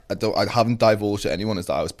I haven't divulged to anyone, is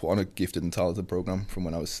that I was put on a gifted and talented program from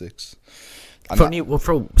when I was 6. From when you were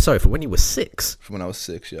 6? From when I was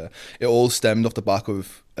 6, yeah. It all stemmed off the back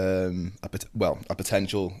of a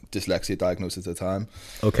potential dyslexia diagnosis at the time.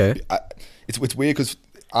 Okay. It's weird because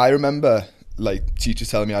I remember like teachers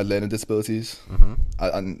telling me I had learning disabilities,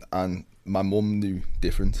 and my mum knew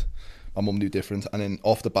different. And then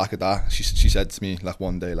off the back of that, she said to me like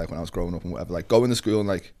one day, like when I was growing up and whatever, like go into school and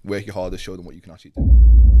like work your hardest, show them what you can actually do.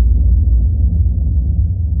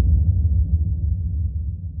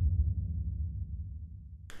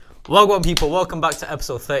 Welcome, people. Welcome back to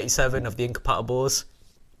episode 37 of The Incompatibles.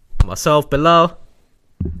 Myself, Bilal.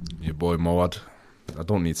 Your boy, Moad. I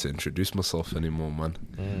don't need to introduce myself anymore, man.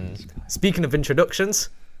 Speaking of introductions,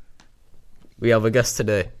 we have a guest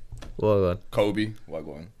today. Well on. Kobie, what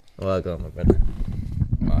going? Well on, my brother.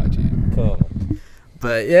 My G. Come on.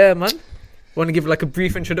 But yeah, man. Want to give like a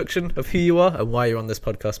brief introduction of who you are and why you're on this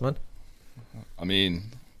podcast, man? I mean,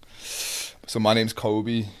 so my name's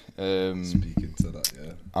Kobie. Speaking to that,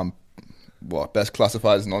 yeah. I'm best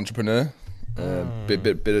classified as an entrepreneur. Do a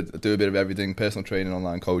bit of everything: personal training,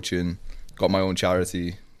 online coaching. Got my own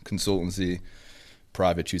charity, consultancy,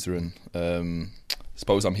 private tutoring.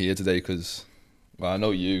 Suppose I'm here today because, well, I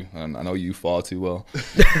know you, and I know you far too well.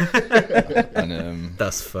 And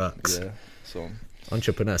that's facts. Yeah. So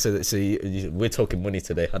entrepreneur. So we're talking money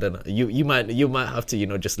today. I don't know. You might have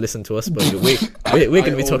to just listen to us, but we're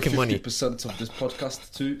gonna be talking money. 50% of this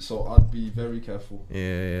podcast too, so I'd be very careful.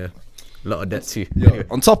 Yeah. A lot of debt too. Yeah. Anyway.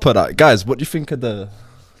 On top of that, guys, what do you think of the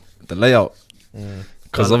layout?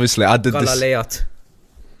 Because obviously I did this layout.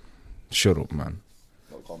 Shut up, man.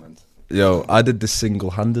 No comment. Yo, I did this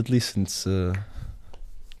single-handedly since. Where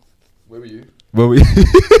were you?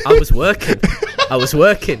 I was working.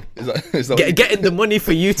 Is that getting the money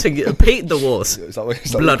for you to paint the walls. Is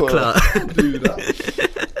that Blood clot. Do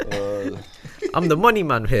that. I'm the money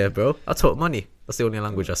man here, bro. I talk money. That's the only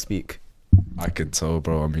language I speak. I can tell,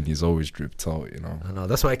 bro. I mean, he's always dripped out, you know. I know.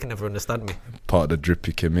 That's why I can never understand me. Part of the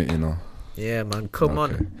drippy commit, you know. Yeah, man. Come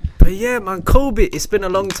on. But yeah, man. Kobie, it's been a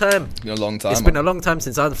long time. It's been a long time. It's been a long time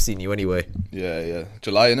since I've seen you anyway. Yeah.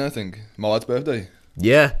 July, innit, I think. Moad's birthday.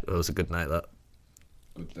 Yeah. It was a good night, that.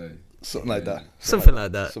 Good day. Something like that. Something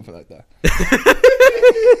like that.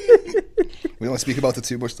 We don't want to speak about it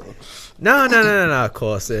too much, though. No. Of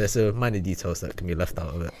course, there's minor details that can be left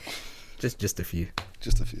out of it. Just a few.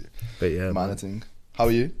 But yeah, man. How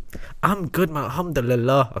are you? I'm good, man.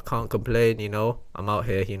 Alhamdulillah. I can't complain. I'm out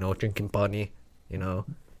here. Drinking pani.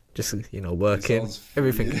 Just working.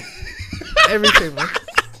 Everything. Everything, man.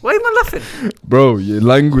 Why am I laughing? Bro, your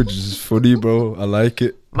language is funny, bro. I like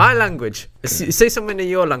it. My language. Say something in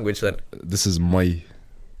your language then. This is my.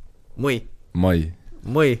 Muy. My.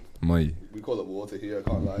 Muy. My. We call it water here, I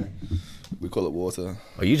can't lie. We call it water.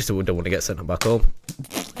 Oh, you just don't want to get sent back home.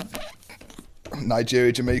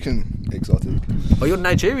 Nigeria, Jamaican, exotic. Oh, you're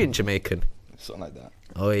Nigerian Jamaican? Something like that.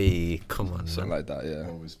 Oi, come on, something man. like that, yeah.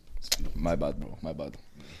 My bad, bro. My bad.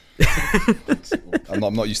 I'm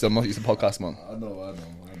not used to podcast, man. I know.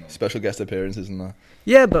 Special guest appearances and that.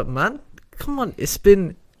 Yeah, but man, come on. It's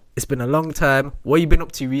been a long time. What have you been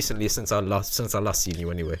up to recently since I last seen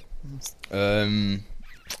you anyway?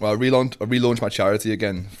 Well, I relaunched my charity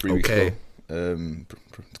again 3 weeks ago.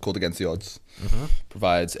 It's called Against the Odds.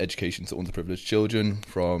 Provides education to underprivileged children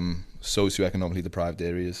from socioeconomically deprived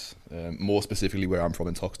areas, more specifically where I'm from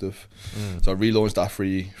in Toxteth. So I relaunched that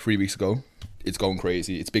 3 weeks ago. It's going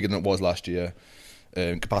crazy. It's bigger than it was last year.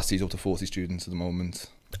 Capacity is up to 40 students at the moment.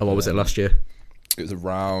 And what was it last year? It was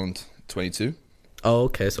around 22. Oh,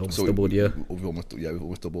 okay, so almost doubled, yeah. We've almost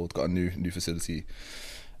doubled. Got a new facility.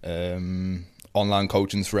 Online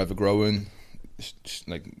coaching's forever growing.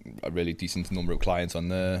 Like a really decent number of clients on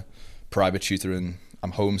there. Private tutoring.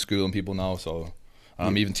 I'm homeschooling people now, so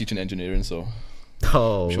I'm even teaching engineering. So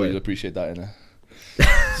I'm sure you'll appreciate that, innit?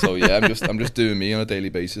 So yeah, I'm just doing me on a daily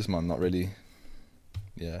basis, man. Not really.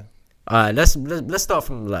 Yeah. Alright, let's start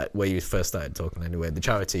from like where you first started talking. Anyway, the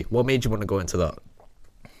charity. What made you want to go into that?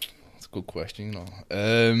 That's a good question.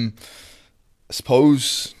 I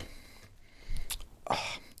suppose.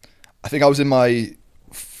 I think I was in my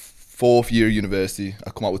 4th year of university. I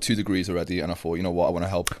come out with 2 degrees already, and I thought, you know what, I want to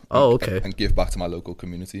help. And give back to my local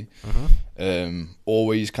community.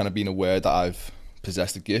 Always kind of been aware that I've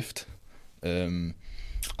possessed a gift, and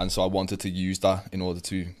so I wanted to use that in order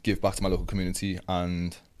to give back to my local community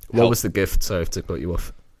and. What was the gift? Sorry to cut you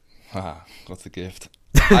off. What's the gift?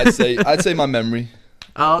 I'd say my memory.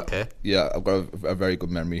 Oh, okay. Yeah, I've got a very good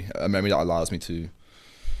memory. A memory that allows me to,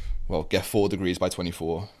 get 4 degrees by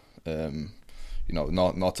 24. you know,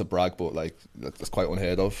 not to brag, but like that's quite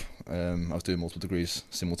unheard of. I was doing multiple degrees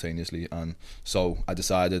simultaneously, and so I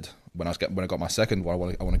decided when I got my second one,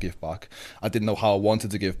 I want to give back. I didn't know how I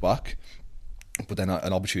wanted to give back, but then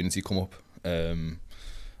an opportunity come up,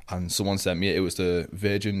 and someone sent me it. It was the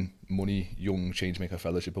Virgin Money Young Changemaker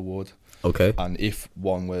Fellowship Award. Okay. And if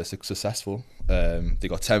one were successful, they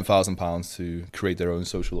got £10,000 to create their own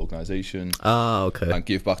social organisation. Okay. And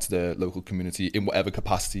give back to the local community in whatever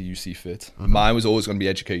capacity you see fit. Mine was always going to be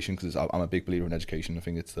education, because I'm a big believer in education. I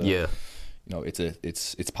think it's you know,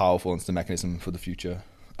 it's powerful, and it's the mechanism for the future.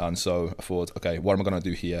 And so I thought, okay, what am I going to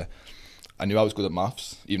do here? I knew I was good at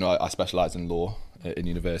maths, even though I specialised in law in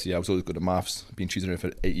university. I was always good at maths. Been tutoring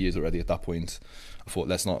for 8 years already at that point. I thought,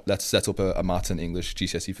 let's set up a maths and English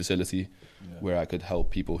GCSE facility where I could help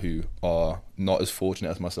people who are not as fortunate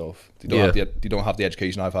as myself. They don't have the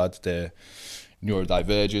education I've had. They're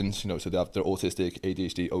neurodivergent, you know, so they're autistic,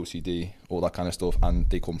 ADHD, OCD, all that kind of stuff, and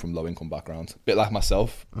they come from low income backgrounds. A bit like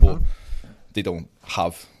myself, but they don't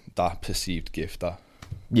have that perceived gift that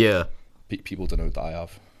people don't know that I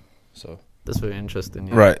have. So that's very interesting.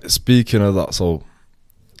 Yeah. Right. Speaking of that, so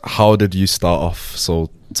how did you start off? So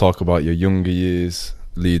talk about your younger years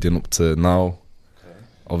leading up to now. Okay.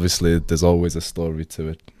 Obviously, there's always a story to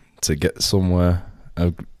it. To get somewhere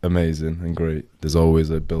amazing and great, there's always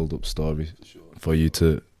a build-up story for you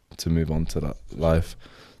to move on to that life.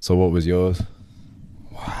 So what was yours?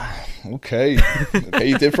 Wow. Okay.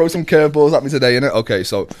 You did throw some curveballs at me today, innit? Okay,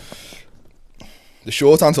 so the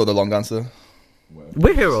short answer or the long answer?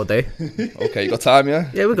 We're here all day. Okay, you got time, yeah?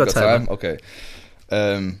 Yeah, we got time. Okay.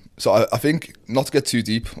 So I think, not to get too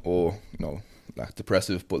deep or, you know, like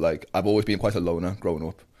depressive, but like I've always been quite a loner growing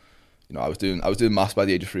up. You know, I was doing maths by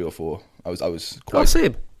the age of 3 or 4. I was quite. Oh,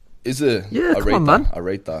 same. Is it? Yeah, come on, man. I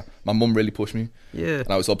rate that. My mum really pushed me. Yeah.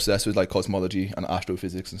 And I was obsessed with like cosmology and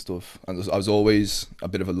astrophysics and stuff. And I was always a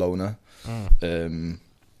bit of a loner.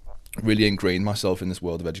 Really ingrained myself in this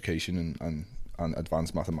world of education and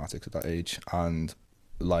advanced mathematics at that age. And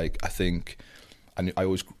like I think I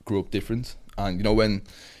always grew up different. And you know when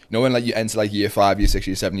like you enter like year 5, year 6,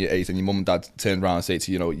 year 7, year 8, and your mum and dad turn around and say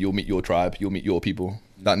to you, you know, you'll meet your tribe, you'll meet your people.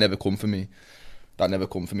 That never come for me.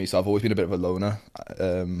 So I've always been a bit of a loner.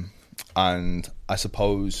 And I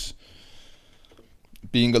suppose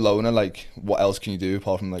being a loner, like what else can you do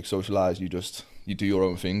apart from like socialise? You do your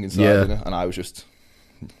own thing inside. Yeah. And I was just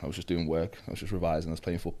doing work. I was just revising. I was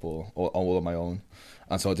playing football all on my own.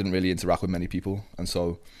 And so I didn't really interact with many people. And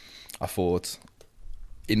so I thought,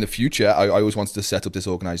 in the future, I always wanted to set up this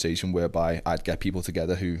organisation whereby I'd get people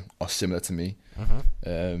together who are similar to me,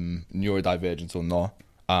 neurodivergent or not,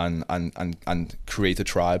 and create a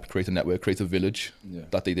tribe, create a network, create a village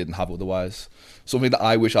that they didn't have otherwise. Something that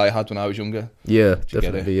I wish I had when I was younger. Yeah,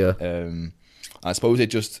 definitely. Yeah. I suppose it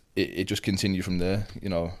just continued from there. You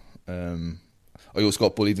know, I also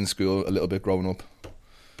got bullied in school a little bit growing up,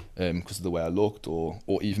 because of the way I looked, or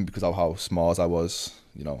even because of how smart I was.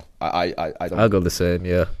 You know, I don't. I got the same.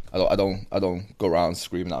 Yeah. I don't go around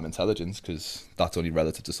screaming I'm intelligent, because that's only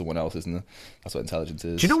relative to someone else, isn't it? That's what intelligence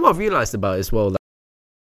is. Do you know what I've realised about it as well?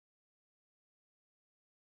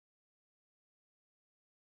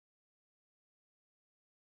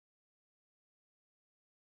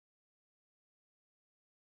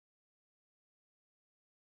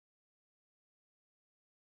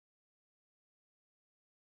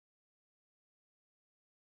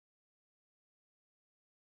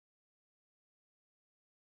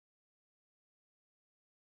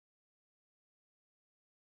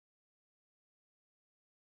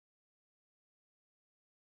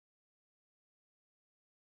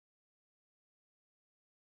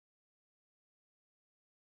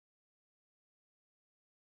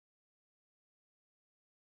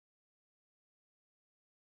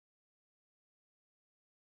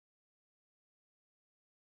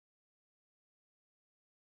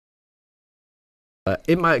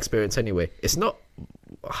 In my experience anyway, it's not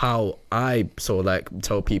how I sort of like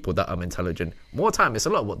tell people that I'm intelligent. More time, it's a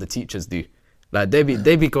lot what the teachers do. Like they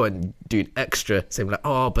be going doing extra, saying like,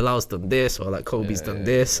 oh, Bilal's done this, or like Kobie's done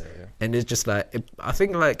this. And it's just like, I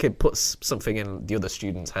think like it puts something in the other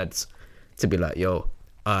students' heads to be like, yo,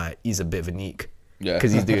 he's a bit of a neek. Yeah.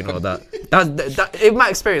 Because he's doing all that. That. In my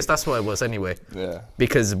experience, that's what it was anyway. Yeah.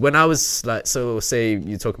 Because when I was like, so say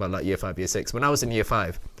you talk about like year 5, year 6. When I was in year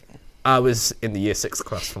 5, I was in the year 6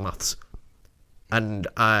 class for maths. And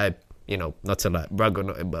I, you know, not to like brag or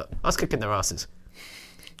nothing, but I was kicking their asses.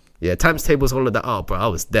 Yeah, times tables, all of that. Oh, bro, I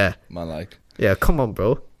was there. Man, like. Yeah, come on,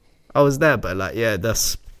 bro. I was there, but like, yeah,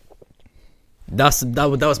 that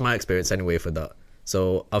was my experience anyway for that.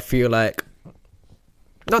 So I feel like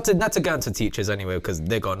Not to get into teachers anyway, because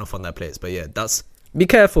they got enough on their plates. But yeah, be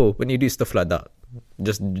careful when you do stuff like that.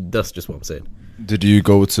 That's just what I'm saying. Did you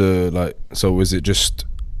go to so was it just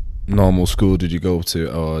normal school did you go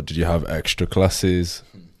to, or did you have extra classes,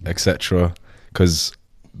 etc.? Because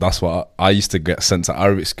that's what I used to get sent to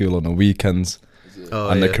Arabic school on the weekends.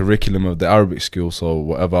 The curriculum of the Arabic school, so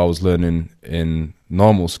whatever I was learning in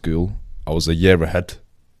normal school, I was a year ahead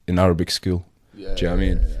in Arabic school. Do you know what I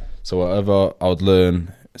mean? Yeah. So whatever I would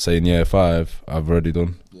learn, say in year 5, I've already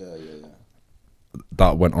done.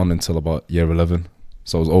 That went on until about year 11.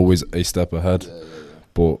 So I was always a step ahead.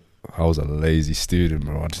 But I was a lazy student,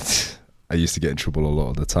 bro. I used to get in trouble a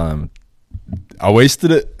lot of the time. I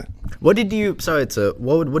wasted it. What did you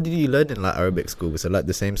what did you learn in like Arabic school? Was it like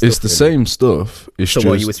the same stuff? It's the same stuff. It's so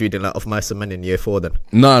what you was reading like of Mice and Men in year 4 then?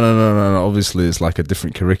 No. Obviously it's like a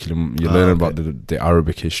different curriculum. You're learning about the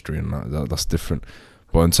Arabic history and that's different.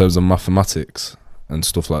 But in terms of mathematics and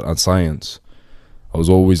stuff like that, and science, I was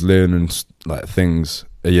always learning like things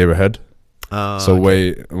a year ahead.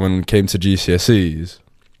 When it came to GCSEs,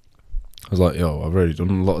 I was like, yo, I've already done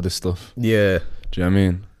a lot of this stuff. Yeah. Do you know what I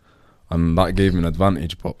mean? And that gave me an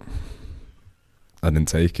advantage, but I didn't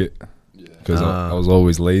take it because I was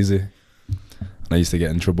always lazy. And I used to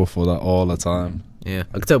get in trouble for that all the time. Yeah,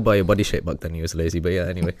 I could tell by your body shape back then he was lazy, but yeah,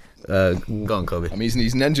 anyway. Go on, Kobie. I mean,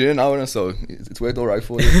 he's an engineer now, so it's worked all right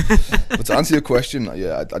for you. But to answer your question,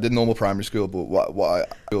 I did normal primary school, but what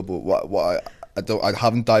I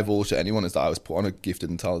haven't divulged to anyone is that I was put on a gifted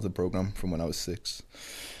and talented program from when I was 6.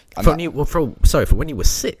 For when you were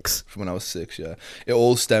 6? From when I was 6, yeah. It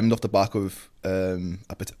all stemmed off the back of a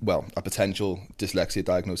potential dyslexia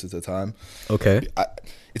diagnosis at the time. Okay.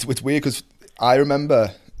 It's weird because I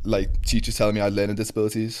remember like teachers telling me I had learning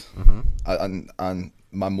disabilities, and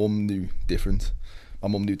my mum knew different.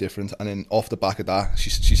 And then off the back of that,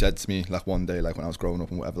 she said to me like one day, like when I was growing up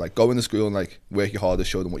and whatever, like go into school and like work your hardest,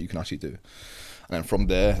 show them what you can actually do. And then from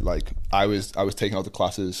there, like I was taking out the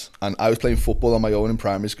classes, and I was playing football on my own in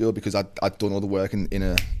primary school because I'd done all the work in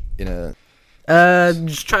a.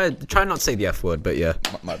 Just try not to say the F word, but yeah.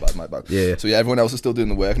 My bad. Yeah. So yeah, everyone else was still doing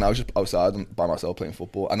the work, and I was just outside by myself playing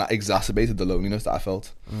football, and that exacerbated the loneliness that I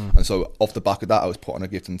felt. And so off the back of that, I was put on a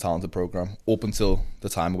gifted and talented program up until the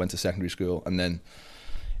time I went to secondary school, and then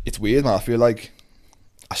it's weird, man. I feel like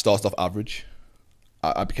I started off average.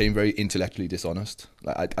 I became very intellectually dishonest.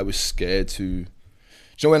 Like I was scared to.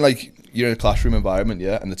 You know when like you're in a classroom environment,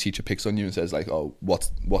 and the teacher picks on you and says like, "Oh,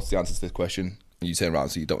 what's the answer to this question?" And you turn around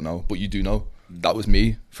so you don't know, but you do know. That was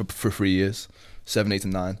me for 3 years, 7, 8,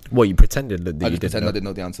 and 9. What, you pretended that I you didn't know? I didn't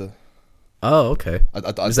know the answer. Oh, okay.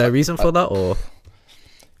 Is there a reason for that, or?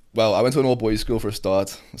 Well, I went to an all-boys school for a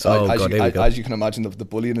start. So as you can imagine, the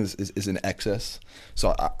bullying is in excess.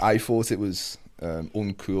 So I thought it was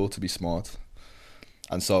uncool to be smart,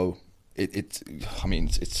 and so it's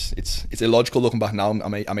illogical looking back now.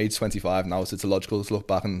 I'm age 25 now, so it's illogical to look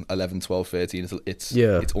back in 11, 12, 13. It's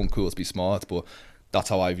uncool to be smart, but that's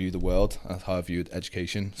how I view the world. That's how I viewed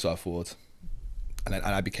education. So I thought, and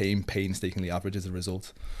I became painstakingly average as a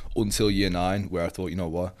result until year 9, where I thought, you know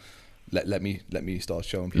what, let me start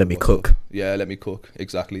showing people. Let me cook. Let me cook,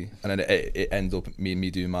 exactly. And then it ended up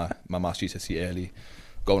me doing my maths GCSE early,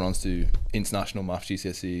 going on to international maths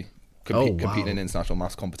GCSE, competing in international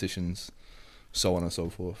maths competitions, so on and so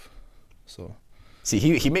forth. So. See,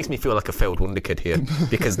 he makes me feel like a failed wonder kid here,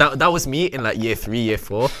 because that was me in like year 3, year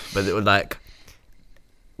 4, but it was like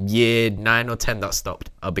year 9 or 10 that stopped.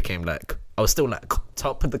 I was still like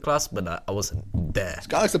top of the class, but I wasn't there. This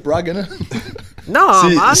guy likes to brag, innit? No,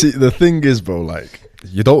 man. See, the thing is, bro, like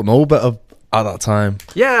you don't know better at that time.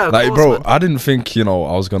 Yeah, like course, bro, man. I didn't think I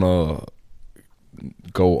was gonna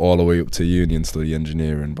go all the way up to uni and study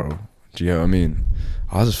engineering, bro. Do you know what I mean?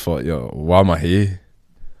 I just thought, why am I here?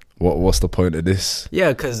 What's the point of this? Yeah,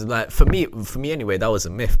 because like for me anyway, that was a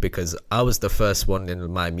myth, because I was the first one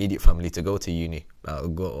in my immediate family to go to uni. I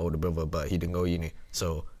got an older brother, but he didn't go uni.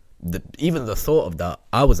 So even the thought of that,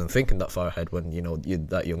 I wasn't thinking that far ahead when you're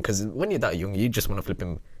that young. Because when you're that young, you just want to flip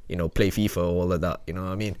him, play FIFA, all of that. You know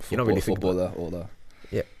what I mean? Football, you don't really think about that. All that.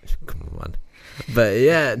 Yeah, come on. But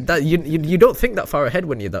yeah, that you don't think that far ahead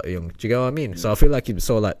when you're that young. Do you get what I mean? So I feel like you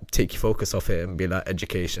sort of like take your focus off it and be like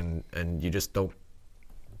education, and you just don't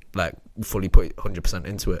like fully put 100%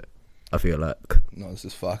 into it. I feel like. No, this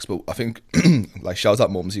is facts. But I think like shout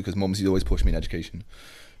out Mumsy, because Mumsy always pushed me in education.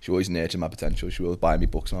 She always nurtured my potential. She always buy me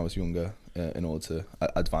books when I was younger in order to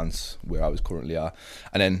advance where I was currently at.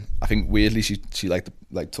 And then I think weirdly she like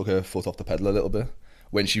took her foot off the pedal a little bit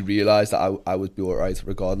when she realised that I would be alright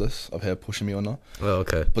regardless of her pushing me or not. Oh,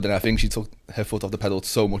 okay. But then I think she took her foot off the pedal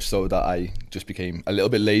so much so that I just became a little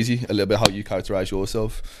bit lazy, a little bit how you characterise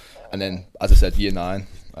yourself. And then, as I said, year 9,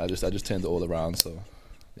 I just turned it all around. So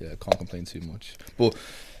yeah, can't complain too much. But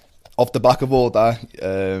off the back of all that,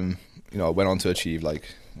 you know, I went on to achieve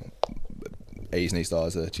like A's and A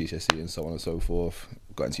stars at GCSE and so on and so forth.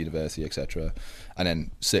 Got into university, etc. And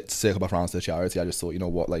then to circle back around to the charity, I just thought, you know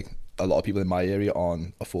what, like a lot of people in my area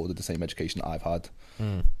aren't afforded the same education that I've had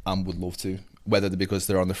and would love to, whether because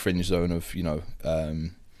they're on the fringe zone of, you know,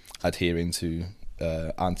 adhering to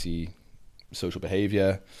anti-social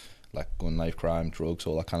behaviour, like gun, knife crime, drugs,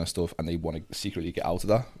 all that kind of stuff, and they want to secretly get out of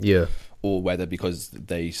that. Yeah. Or whether because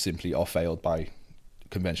they simply are failed by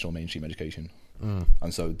conventional mainstream education.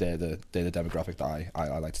 And so they're the demographic that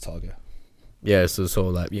I like to target. Yeah, so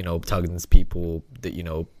like, you know, targeting people that, you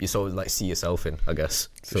know, you sort of like see yourself in, I guess,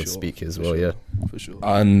 so to speak as well. Yeah, for sure.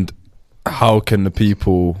 And how can the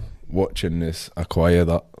people watching this acquire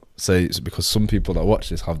that? Say it's because some people that watch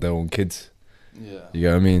this have their own kids. Yeah. You get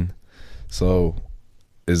what I mean? So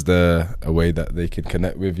is there a way that they can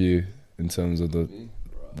connect with you in terms of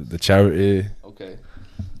the charity? Okay.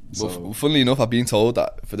 Well, funnily enough, I've been told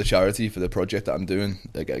that for the charity, for the project that I'm doing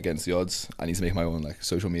against the odds, I need to make my own like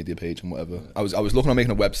social media page and whatever. I was looking at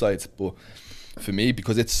making a website, but for me,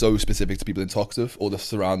 because it's so specific to people in Toxteth or the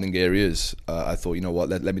surrounding areas, I thought, you know what,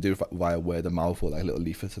 let me do it via word of mouth or like little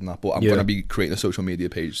leaflets and that. But I'm gonna be creating a social media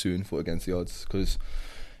page soon for Against the Odds, because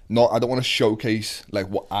I don't want to showcase like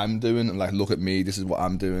what I'm doing and like, look at me, this is what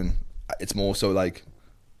I'm doing. It's more so like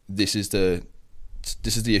this is the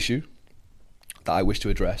issue that I wish to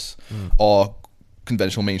address. Our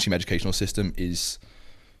conventional mainstream educational system is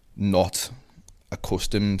not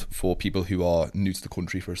accustomed for people who are new to the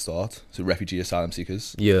country for a start, so refugee asylum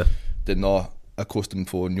seekers. Yeah, they're not accustomed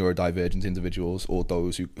for neurodivergent individuals or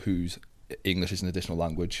those whose English is an additional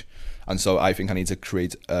language. And so I think I need to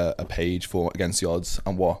create a page for Against the Odds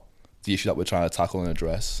and what the issue that we're trying to tackle and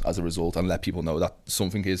address as a result, and let people know that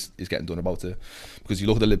something is getting done about it. Because you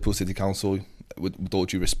look at the Liverpool City Council, with all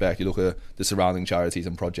due respect, you look at the surrounding charities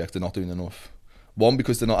and projects, they're not doing enough. One,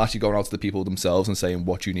 because they're not actually going out to the people themselves and saying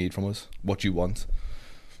what you need from us, what you want.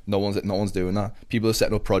 No one's doing that. People are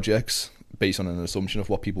setting up projects based on an assumption of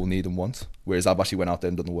what people need and want, whereas I've actually went out there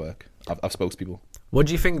and done the work. I've spoke to people. What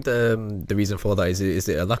do you think the reason for that is? Is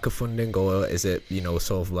it a lack of funding, or is it, you know,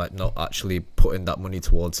 sort of like not actually putting that money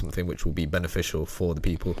towards something which will be beneficial for the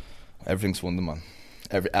people? Everything's funding, man.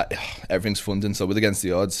 Everything's funding. So with Against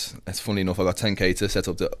the Odds, it's funny enough, I got 10k to set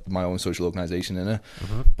up my own social organisation in it.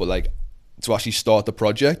 But like to actually start the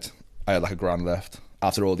project, I had like £1,000 left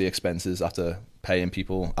after all the expenses, after paying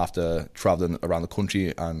people, after travelling around the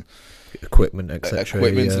country and equipment, etc.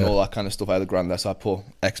 And all that kind of stuff. I had £1,000 left, so I put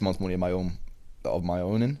X amount of money of my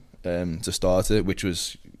own in to start it, which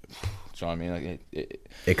was, do you know what I mean? Like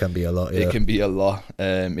it can be a lot. Yeah. It can be a lot.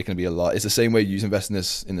 It can be a lot. It's the same way you invest in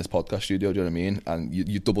this podcast studio. Do you know what I mean? And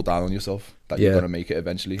you double down on yourself that you're gonna make it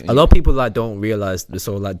eventually. A lot of people like don't realize the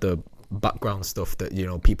sort of like the background stuff that, you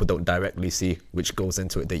know, people don't directly see, which goes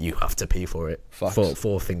into it, that you have to pay for it. Facts.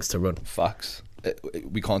 for things to run. Facts.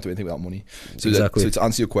 We can't do anything without money. So exactly. So to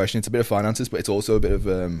answer your question, it's a bit of finances, but it's also a bit of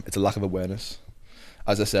it's a lack of awareness.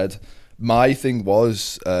 As I said, my thing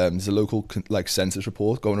was there's a local like census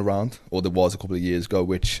report going around, or there was a couple of years ago,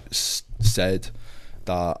 which said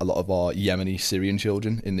that a lot of our Yemeni Syrian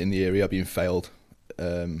children in the area are being failed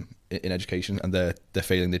in education, and they're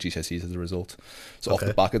failing their GCSEs as a result. So off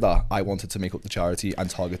the back of that, I wanted to make up the charity and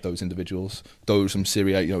target those individuals, those from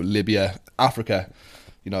Syria, you know, Libya, Africa,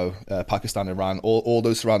 you know, Pakistan, Iran, all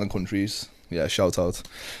those surrounding countries. Yeah, shout out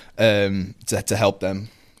to help them.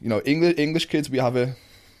 You know, English kids, we have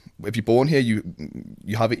if you're born here, you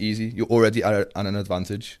have it easy. You're already at an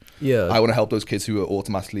advantage. Yeah. I want to help those kids who are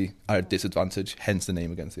automatically at a disadvantage, hence the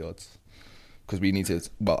name Against the Odds. Because we need to,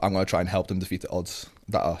 I'm going to try and help them defeat the odds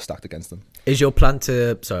that are stacked against them. Is your plan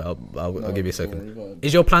to, sorry, I'll give you a second.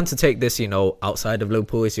 Is your plan to take this, you know, outside of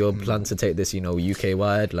Liverpool? Is your plan to take this, you know, UK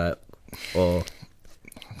wide, like, or?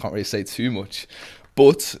 I can't really say too much,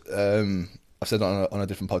 but I've said on a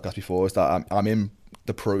different podcast before, is that I'm in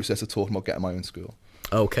the process of talking about getting my own school.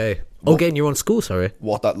 Okay. Getting your own school, sorry.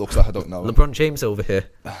 What that looks like, I don't know. LeBron James over here.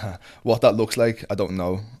 What that looks like, I don't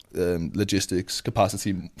know. Logistics,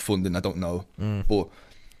 capacity, funding, I don't know. But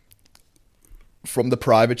from the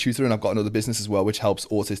private tutoring, I've got another business as well, which helps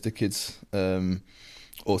autistic kids,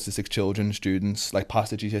 autistic children, students, like pass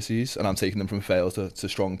their GCSEs, and I'm taking them from fails to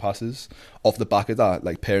strong passes. Off the back of that,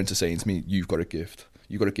 like parents are saying to me, you've got a gift.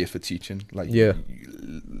 You've got a gift for teaching. Like,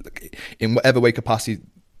 in whatever way capacity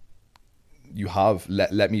you have,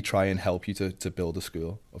 let me try and help you to build a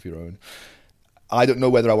school of your own. I don't know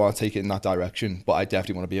whether I want to take it in that direction, but I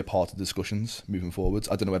definitely want to be a part of the discussions moving forwards.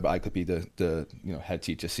 I don't know whether I could be the head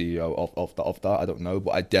teacher, CEO of that. I don't know,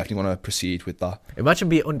 but I definitely want to proceed with that. Imagine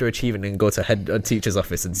being underachieving and go to head teacher's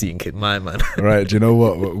office and seeing kid, my man. Right, do you know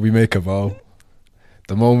what? We make a vow.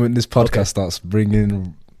 The moment this podcast starts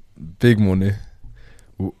bringing big money,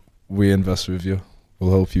 we invest with you.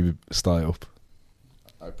 We'll help you start it up.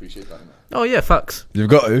 I appreciate that. Oh yeah, facts. You've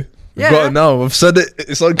got to. You've got it now. I've said it.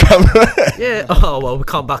 It's on camera. Yeah. Oh well, we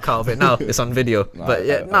can't back out of it now. It's on video. But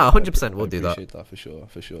yeah, 100% we'll do that. I appreciate that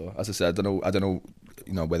for sure. As I said, I don't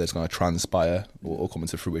know, whether it's going to transpire or come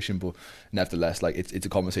into fruition, but nevertheless, like it's a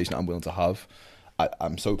conversation that I'm willing to have.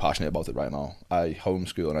 I'm so passionate about it right now. I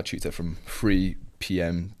homeschool and I tutor from 3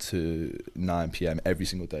 p.m. to 9 p.m. every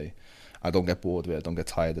single day. I don't get bored of it. I don't get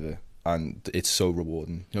tired of it. And it's so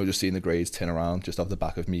rewarding, just seeing the grades turn around just off the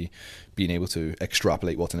back of me being able to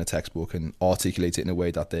extrapolate what's in a textbook and articulate it in a way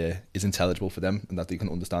that is intelligible for them and that they can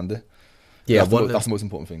understand it. Yeah, that's the most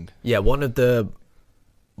important thing. Yeah, one of the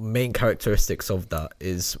main characteristics of that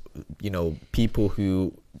is, people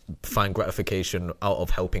who find gratification out of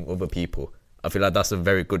helping other people. I feel like that's a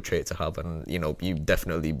very good trait to have, and you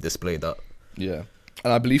definitely display that. Yeah,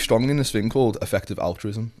 and I believe strongly in this thing called effective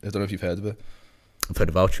altruism. I don't know if you've heard of it. I've heard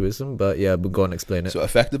of altruism, but yeah, we'll go and explain it. So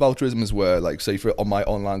effective altruism is where, like, say on my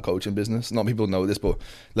online coaching business, not many people know this, but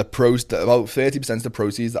about 30% of the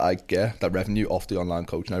proceeds that I get, that revenue off the online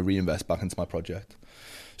coaching, I reinvest back into my project.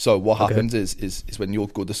 So what happens is when you're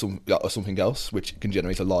good at something else, which can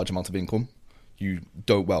generate a large amount of income, you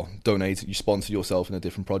donate, you sponsor yourself in a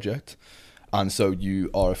different project, and so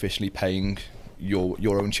you are officially paying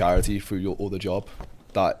your own charity through your other job.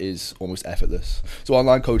 That is almost effortless. So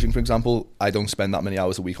online coaching, for example, I don't spend that many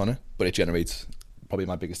hours a week on it, but it generates probably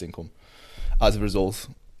my biggest income. As a result,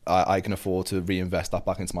 I can afford to reinvest that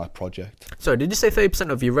back into my project. Sorry, did you say 30%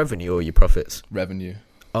 of your revenue or your profits? Revenue.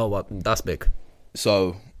 Oh, well, that's big.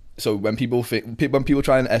 So when people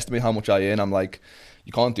try and estimate how much I earn, I'm like,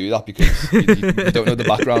 you can't do that because you don't know the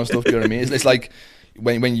background stuff. Do you know what I mean? It's like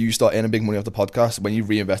when you start earning big money off the podcast, when you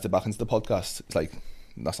reinvest it back into the podcast, it's like,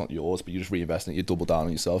 that's not yours, but you just reinvest in it, you double down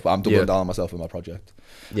on yourself. But I'm doubling down on myself in my project.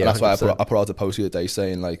 Yeah, and that's 100%. Why I put out a post the other day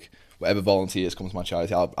saying, like, whatever volunteers come to my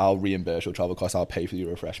charity, I'll reimburse your travel costs, I'll pay for your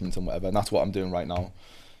refreshments and whatever. And that's what I'm doing right now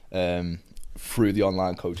through the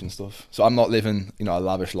online coaching stuff. So I'm not living, a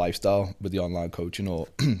lavish lifestyle with the online coaching or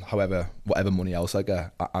whatever money else I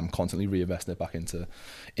get. I'm constantly reinvesting it back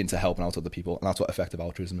into helping out other people. And that's what effective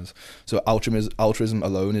altruism is. So altruism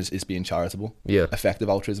alone is being charitable. Yeah. Effective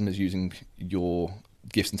altruism is using your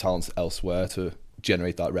gifts and talents elsewhere to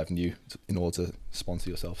generate that revenue in order to sponsor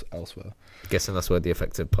yourself elsewhere. Guessing that's where the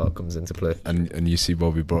effective part comes into play. And you see why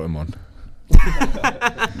we brought him on.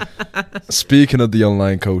 Speaking of the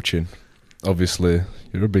online coaching, obviously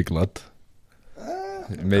you're a big lad.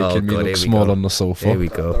 Making me look small on the sofa. Here we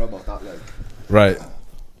go. Right.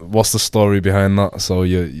 What's the story behind that? So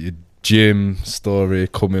your gym story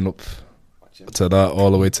coming up to that, all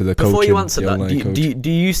the way to the coaching. Before you answer that,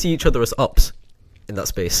 do you see each other as ops in that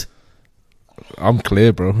space? I'm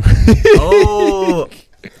clear, bro. Oh,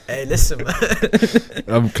 hey, listen, man.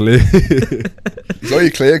 I'm clear. It's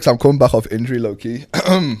only clear because I'm coming back off injury, low key.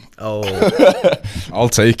 Oh, I'll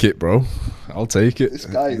take it, bro. I'll take it.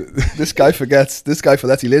 This guy forgets. This guy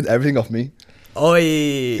forgets he learned everything off me. Oi,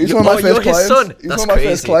 he's one of my first clients. Son. He's one of my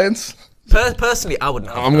first clients. Personally, I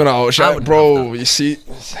wouldn't. I'm gonna outshine, bro. You see,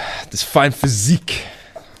 this fine physique.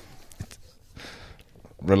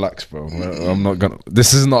 Relax, bro. I'm not gonna.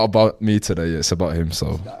 This is not about me today. It's about him.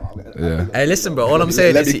 So, yeah. Hey, listen, bro. All I'm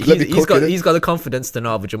saying is he's got the confidence to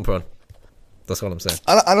know how to jump on. That's all I'm saying.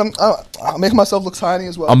 And I'm making myself look tiny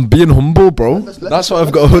as well. I'm being humble, bro. That's why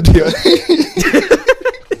I've got a hoodie on.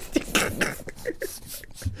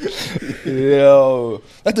 Yo,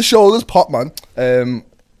 let the shoulders pop, man.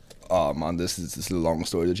 Oh man, this is a long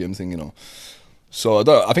story. The gym thing, So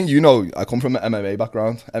I think I come from an MMA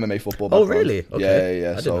background, MMA football background. Oh really? Okay.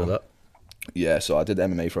 Yeah. I didn't know that. Yeah, so I did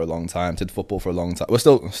MMA for a long time, did football for a long time. Well,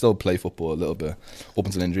 still play football a little bit, up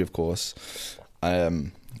until injury, of course.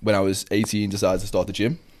 When I was 18, decided to start the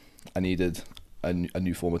gym. I needed a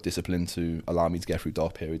new form of discipline to allow me to get through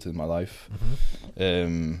dark periods in my life.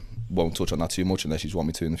 Mm-hmm. Won't touch on that too much unless you want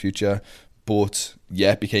me to in the future. But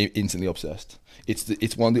yeah, became instantly obsessed.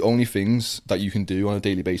 It's one of the only things that you can do on a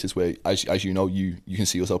daily basis where, as you know, you can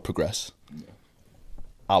see yourself progress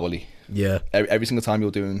hourly. Yeah. Every single time you're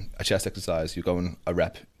doing a chest exercise, you're going a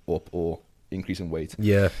rep up or increasing weight.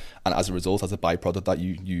 Yeah. And as a result, as a byproduct, that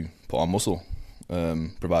you put on muscle,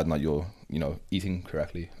 providing that you're eating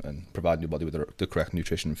correctly and providing your body with the correct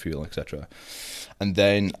nutrition, fuel, etc. And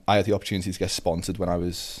then I had the opportunity to get sponsored when I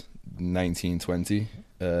was 19, 20.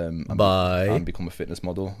 And become a fitness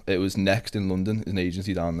model. It was Next in London, an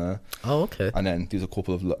agency down there. Oh, okay. And then there's a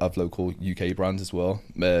couple of local UK brands as well.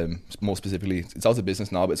 More specifically, it's out of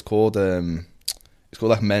business now, but it's called like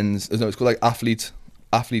athlete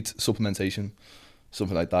supplementation,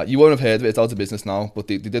 something like that. You won't have heard of it. It's out of business now, but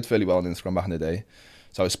they did fairly well on Instagram back in the day.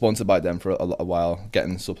 So I was sponsored by them for a while,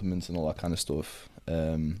 getting supplements and all that kind of stuff.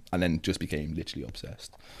 And then just became literally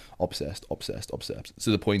obsessed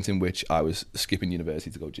to the point in which I was skipping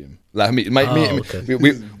university to go gym. Like we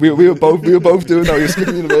were both doing that. We were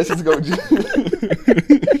skipping university to go gym.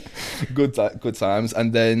 Good times.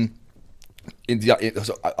 And then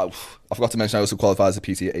I forgot to mention I also qualified as a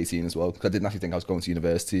PT at 18 as well, because I didn't actually think I was going to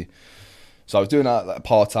university. So I was doing that like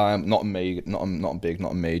part time, not big, not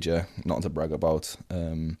major, nothing to brag about.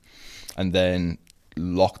 And then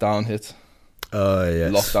lockdown hit.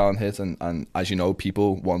 Yes. Lockdown hit, and as you know,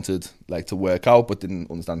 people wanted like to work out but didn't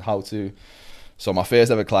understand how to. So my first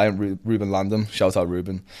ever client, Ruben Landham, shout out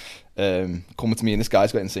Ruben, coming to me, and this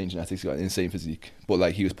guy's got insane genetics, he's got an insane physique, but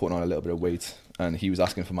like he was putting on a little bit of weight, and he was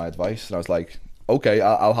asking for my advice, and I was like, okay,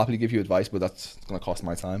 I'll happily give you advice, but that's gonna cost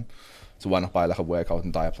my time. So why not buy like a workout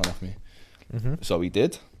and diet plan off me? Mm-hmm. So he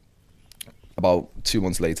did. About 2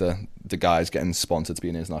 months later, the guy's getting sponsored to be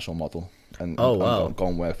an international model. And go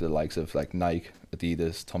and work for the likes of like Nike,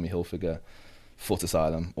 Adidas, Tommy Hilfiger, Foot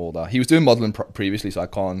Asylum, all that. He was doing modelling previously, so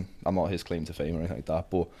I'm not his claim to fame or anything like that,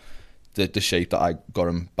 but the shape that I got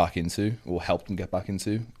him back into, or helped him get back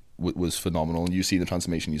into, was phenomenal. And you see the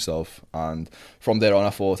transformation yourself. And from there on, I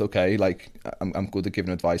thought, okay, like I'm good at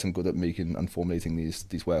giving advice. I'm good at making and formulating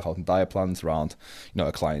these workout and diet plans around,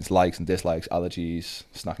 a client's likes and dislikes, allergies,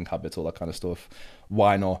 snacking habits, all that kind of stuff.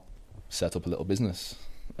 Why not set up a little business?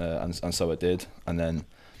 And so I did. And then,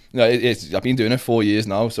 I've been doing it 4 years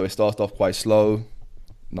now. So it started off quite slow,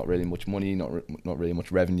 not really much money, not really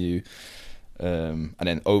much revenue. And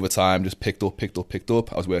then over time, just picked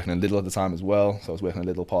up. I was working a little at the time as well, so I was working a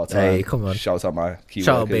little part time. Hey, come on! Shout out my key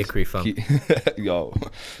Shout workers. out bakery fam. Yo,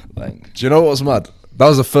 like, do you know what's mad? That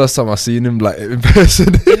was the first time I seen him like in person.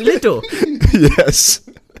 In Lidl. Yes.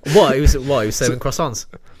 What he was serving croissants,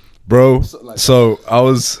 bro. So I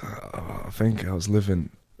was living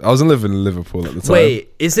in Liverpool at the time. Wait,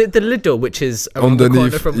 is it the Lidl which is around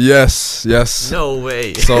underneath? The corner from... Yes. No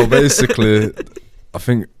way. So basically, I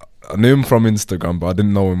think I knew him from Instagram, but I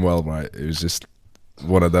didn't know him well, right? It was just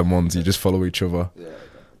one of them ones, you just follow each other. Yeah.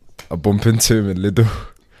 I bump into him in Lidl.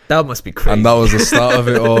 That must be crazy. And that was the start of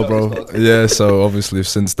it all, bro. Yeah, so obviously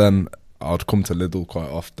since then, I'd come to Lidl quite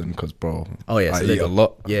often because, bro, I eat a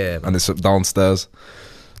lot. Yeah. And it's downstairs.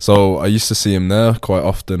 So I used to see him there quite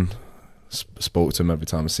often. Spoke to him every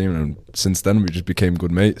time I see him. And since then, we just became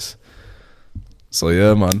good mates. So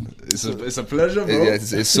yeah, man, it's a pleasure, bro. Yeah,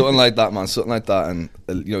 it's something like that, man. Something like that, and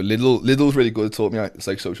Lidl's really good. It taught me it's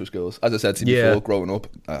like social skills. As I said to you before, growing up,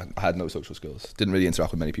 I had no social skills. Didn't really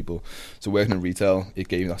interact with many people. So working in retail, it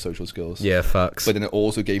gave me that social skills. Yeah, facts. But then it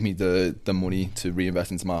also gave me the money to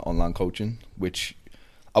reinvest into my online coaching, which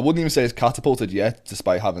I wouldn't even say is catapulted yet,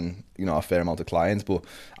 despite having a fair amount of clients. But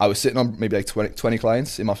I was sitting on maybe like 20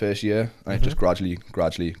 clients in my first year, and it just gradually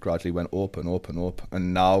went up and up and up,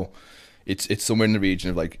 and now. It's somewhere in the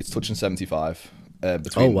region of like it's touching 75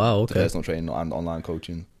 between personal training and online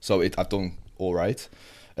coaching. So I've done all right,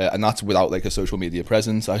 and that's without like a social media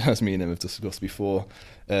presence, as me and him have discussed before.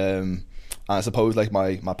 And I suppose like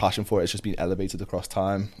my passion for it has just been elevated across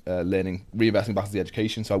time, reinvesting back to the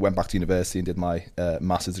education. So I went back to university and did my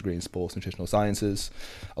master's degree in sports nutritional sciences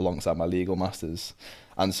alongside my legal masters.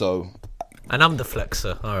 And I'm the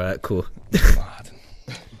flexor. All right, cool.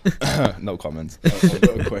 No comment. I've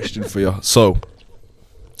got a question for you. So,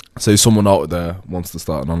 say someone out there wants to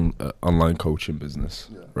start an online coaching business,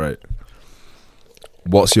 right?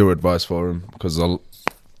 What's your advice for them? Because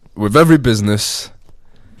with every business,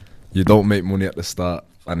 you don't make money at the start,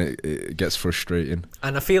 and it gets frustrating.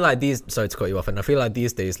 And I feel like sorry to cut you off, and I feel like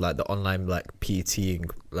these days, like the online like PTing,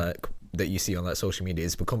 like that you see on like social media,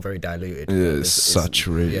 has become very diluted. Yeah, it's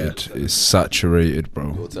saturated. Yeah. It's saturated,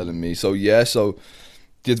 bro. You're telling me. So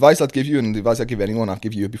the advice I'd give you, and the advice I give anyone I've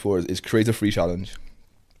given you before, is create a free challenge.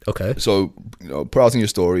 Okay. So, put out in your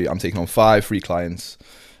story, I'm taking on 5 free clients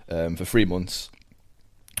for 3 months.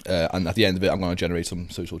 And at the end of it, I'm going to generate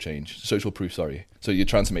some social proof, sorry. So your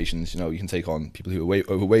transformations, you can take on people who are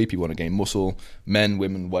overweight, people who want to gain muscle, men,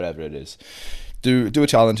 women, whatever it is. Do a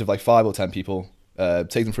challenge of like 5 or 10 people,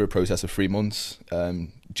 take them through a process of 3 months,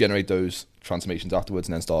 generate those transformations afterwards,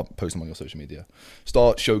 and then start posting them on your social media.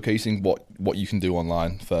 Start showcasing what you can do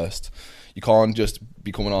online first. You can't just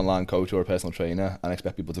become an online coach or a personal trainer and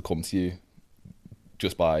expect people to come to you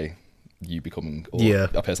just by you becoming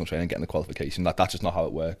a personal trainer and getting the qualification. That's just not how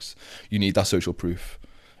it works. You need that social proof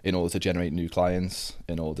in order to generate new clients,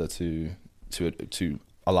 in order to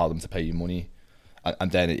allow them to pay you money.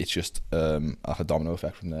 And then it's just like a domino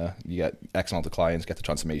effect from there. You get X amount of clients, get the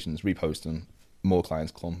transformations, repost them, more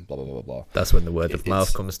clients come, blah, blah, blah, blah. That's when the word of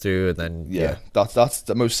mouth comes through, and then, That's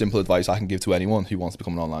the most simple advice I can give to anyone who wants to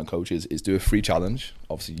become an online coach is do a free challenge.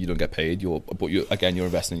 Obviously, you don't get paid, but you're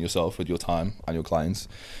investing in yourself with your time and your clients.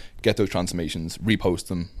 Get those transformations, repost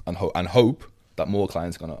them, and hope that more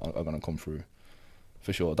clients are gonna come through.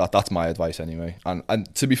 For sure. That's my advice anyway.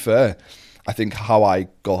 And to be fair, I think how I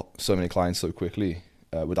got so many clients so quickly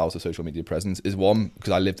without a social media presence is one,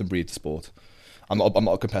 because I lived and breathed the sport. I'm not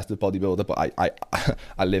a competitive bodybuilder, but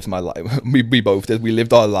I lived my life. We both did. We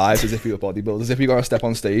lived our lives as if we were bodybuilders. As if we were going to step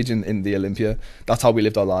on stage in the Olympia. That's how we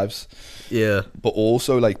lived our lives. Yeah. But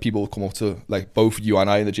also, like, people would come up to, like, both you and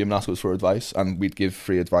I in the gym and ask us for advice, and we'd give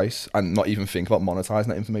free advice and not even think about monetizing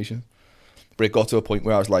that information. But it got to a point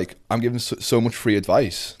where I was like, I'm giving so much free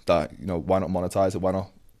advice that, why not monetize it? Why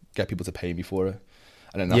not get people to pay me for it?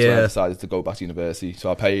 And then that's when I decided to go back to university.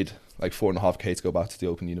 So I paid like $4,500 to go back to the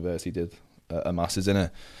Open University, did a master's in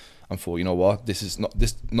it, and thought, you know what, this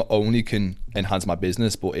not only can enhance my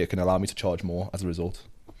business, but it can allow me to charge more as a result.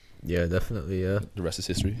 Yeah, definitely. Yeah, the rest is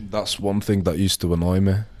history. That's one thing that used to annoy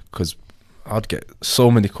me, because I'd get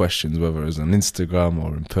so many questions, whether it was on Instagram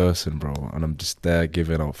or in person, bro, and I'm just there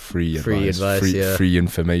giving out free advice, free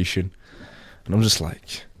information, and I'm just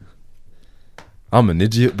like, I'm an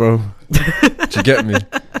idiot, bro. Do you get me?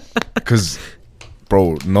 Because,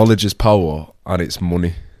 bro, knowledge is power, and it's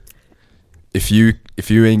money. If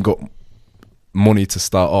you ain't got money to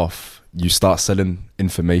start off, you start selling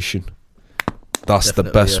information. That's definitely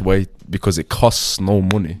the best way, because it costs no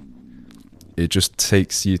money. It just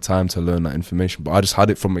takes you time to learn that information. But I just had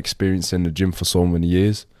it from experience in the gym for so many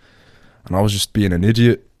years, and I was just being an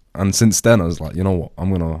idiot. And since then, I was like, you know what,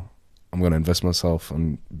 I'm gonna invest myself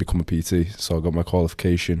and become a PT. So I got my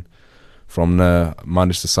qualification. From there,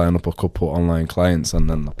 managed to sign up a couple online clients, and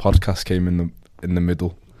then the podcast came in the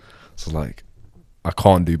middle. So like, I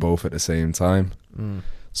can't do both at the same time.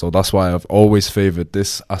 So that's why I've always favoured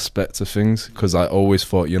this aspect of things, because I always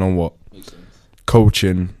thought, you know what,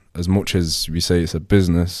 coaching, as much as we say it's a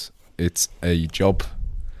business, it's a job.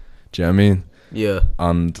 Do you know what I mean? Yeah.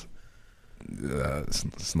 And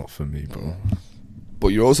it's not for me, bro. But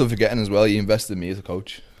you're also forgetting as well, you invested in me as a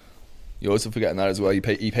coach. You're also forgetting that as well. He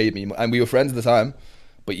paid me, and we were friends at the time,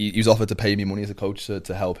 but he was offered to pay me money as a coach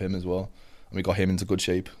to help him as well. And we got him into good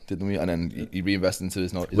shape, didn't we? And then he reinvested into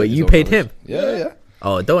his knowledge. Wait, you paid knowledge. Him? Yeah.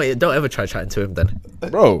 Oh, don't ever try chatting to him then.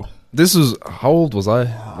 Bro, this was, how old was I?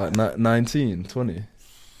 Like 19, 20.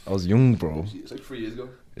 I was young, bro. It's like 3 years ago.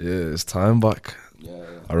 Yeah, it's time back. Yeah.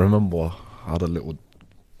 I remember I had a little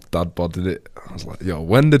dad bod in it. I was like, yo,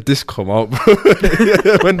 when did this come out, bro?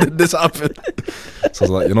 When did this happen? So I was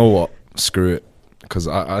like, you know what? Screw it. Because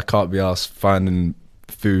I can't be asked finding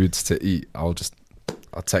foods to eat. I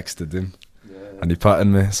texted him. And he patted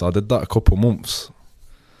me. So I did that a couple months.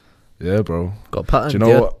 Yeah, bro. Got patted. Do you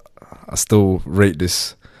know what? I still rate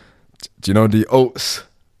this. Do you know the oats?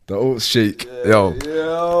 The oats shake. Yo.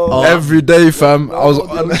 Every day, fam. I was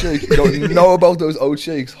on shake. You don't know about those oat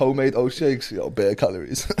shakes, homemade oat shakes. Bare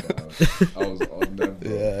calories. I was on them,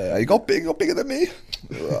 bro. Yeah, you got bigger than me.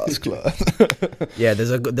 Oh, that's clear. Yeah,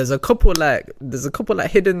 there's a couple like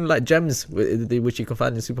hidden like gems which you can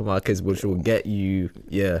find in supermarkets, which will get you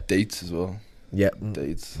dates as well. Yeah,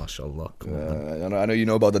 dates. Mashallah. I know you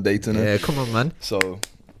know about the dates, innit? Yeah, come on, man.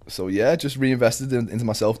 So yeah, just reinvested into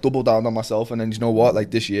myself, doubled down on myself, and then you know what?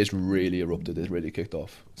 Like, this year's really erupted. It's really kicked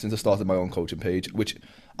off since I started my own coaching page, which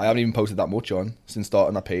I haven't even posted that much on. Since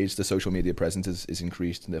starting that page, the social media presence is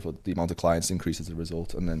increased, and therefore the amount of clients increases as a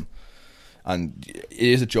result. And it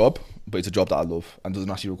is a job, but it's a job that I love and doesn't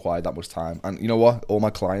actually require that much time. And you know what? All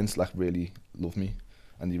my clients like really love me,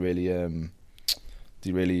 and they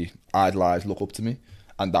really idolize, look up to me,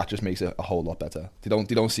 and that just makes it a whole lot better. They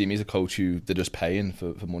don't see me as a coach who they're just paying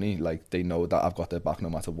for money. Like, they know that I've got their back no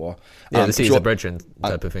matter what. Yeah, they see it's a brethren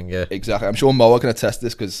type of thing. Yeah, exactly. I'm sure Moa can attest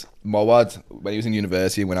this, because Moad, when he was in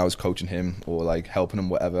university, when I was coaching him or like helping him,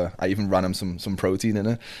 whatever, I even ran him some protein in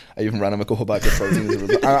it. I even ran him a couple bags of protein.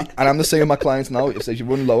 And I'm the same with my clients now. If you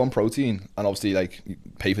run low on protein, and obviously like you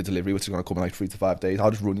pay for delivery, which is going to come in like 3 to 5 days, I'll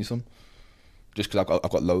just run you some. just because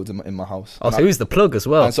I've got loads in my house. Oh, so he's the plug as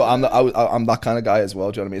well. And so I'm that kind of guy as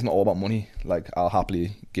well. Do you know what I mean? It's not all about money. Like, I'll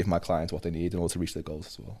happily give my clients what they need in order to reach their goals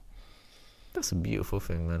as well. That's a beautiful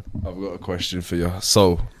thing, man. I've got a question for you.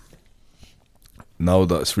 So, now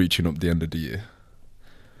that it's reaching up the end of the year,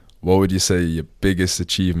 what would you say your biggest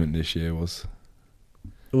achievement this year was?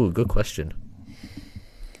 Ooh, good question.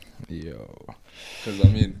 Yo. Because, I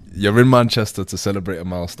mean, you're in Manchester to celebrate a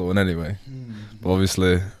milestone anyway. But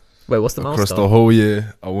obviously, wait, what's the across milestone? the whole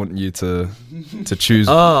year, I want you to choose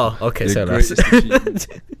Oh, okay, your so greatest achievement.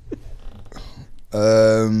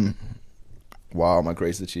 Wow, my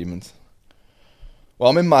greatest achievement. Well,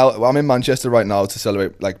 I'm in Manchester right now to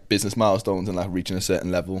celebrate like business milestones and like reaching a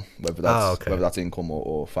certain level, whether that's income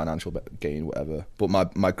or financial gain, whatever. But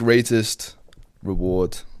my greatest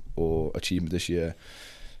reward or achievement this year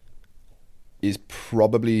is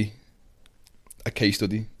probably a case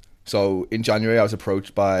study. So in January, I was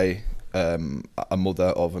approached by a mother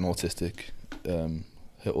of an autistic, her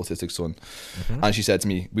autistic son, and she said to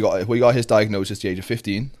me, "We got his diagnosis at the age of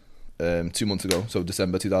 15, 2 months ago, so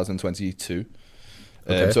December 2022."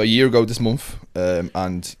 Okay. So a year ago this month,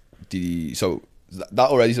 and that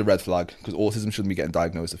already is a red flag because autism shouldn't be getting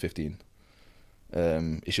diagnosed at 15.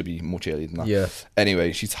 It should be much earlier than that. Yeah.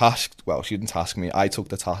 Anyway, she didn't task me. I took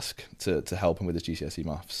the task to help him with his GCSE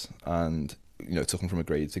maths, and it took him from a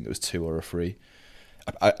grade, I think it was 2 or a 3.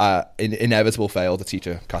 Inevitable fail, the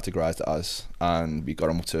teacher categorised it as, and we got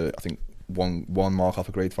him up to, I think, one mark off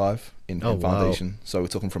a grade 5 in foundation. Wow. So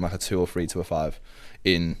it took him from like a 2 or 3 to a 5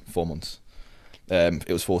 in 4 months. It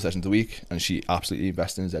was 4 sessions a week, and she absolutely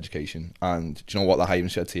invested in his education. And do you know what? I even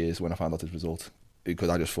shed tears when I found out his result, because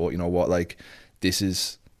I just thought, you know what, like this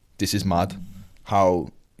is mad. How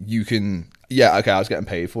you can, I was getting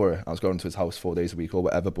paid for it. I was going to his house 4 days a week or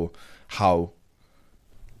whatever, but how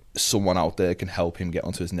someone out there can help him get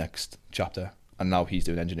onto his next chapter. And now he's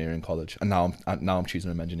doing engineering in college, and now I'm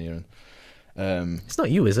choosing him engineering. It's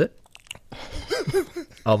not you, is it?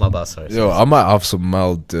 Oh, my bad. Sorry. Yo, I might have some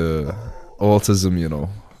mild autism.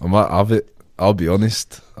 I might have it. I'll be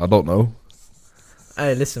honest. I don't know.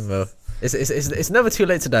 Hey, listen, bro. It's never too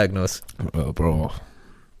late to diagnose. Bro,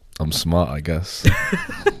 I'm smart, I guess.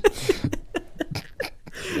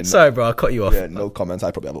 Sorry, bro. I cut you off. Yeah, no comments.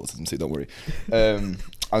 I probably have autism too. Don't worry.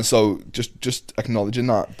 And so just acknowledging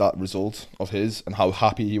that result of his and how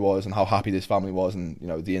happy he was and how happy this family was, and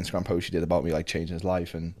the Instagram post she did about me like changing his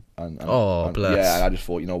life and bless. Yeah, and I just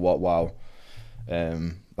thought, you know what, wow,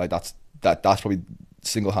 like that's probably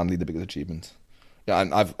single-handedly the biggest achievement. Yeah,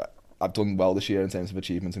 and I've done well this year in terms of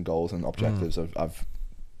achievements and goals and objectives. I've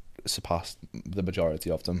surpassed the majority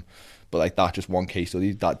of them, but like that just one case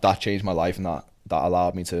study that changed my life, and that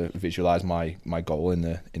allowed me to visualize my goal in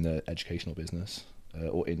the educational business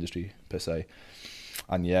or industry per se.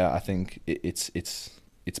 And yeah, I think it's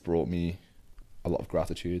brought me a lot of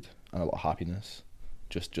gratitude and a lot of happiness,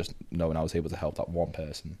 just knowing I was able to help that one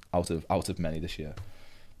person out of many this year,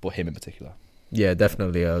 but him in particular. Yeah,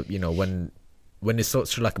 definitely. When it's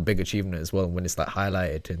such like a big achievement as well, when it's like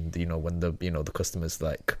highlighted, and when the customers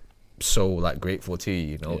like so like grateful to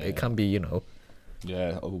you, it can be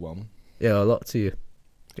overwhelming. Yeah, a lot to you.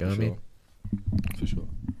 You know what I mean? For sure.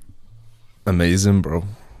 Amazing, bro.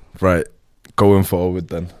 Right, going forward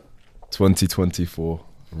then, 2024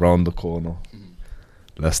 round the corner,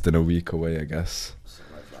 less than a week away, I guess.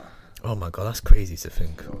 Oh my god, that's crazy to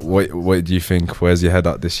think. What do you think? Where's your head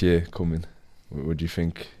at this year coming? What do you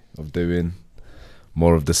think of doing?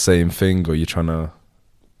 More of the same thing, or are you trying to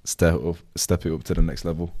step it up to the next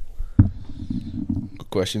level? Good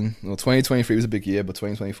question. Well, 2023 was a big year, but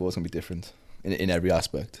 2024 is going to be different in every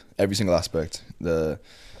aspect, every single aspect.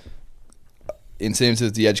 In terms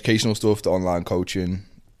of the educational stuff, the online coaching,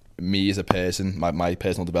 me as a person, my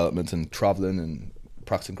personal development, and traveling and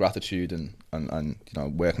practicing gratitude and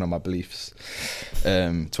working on my beliefs.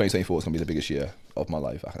 2024 is going to be the biggest year of my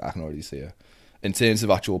life. I can already see it. In terms of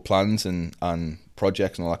actual plans and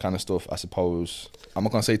projects and all that kind of stuff, I suppose I'm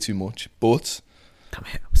not going to say too much, but come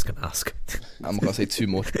here, I was going to ask. I'm not going to say too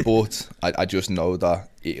much, but I just know that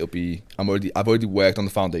it'll be. I've already worked on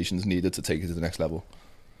the foundations needed to take it to the next level.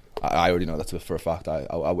 I already know that for a fact.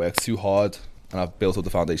 I worked too hard and I've built up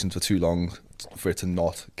the foundations for too long for it to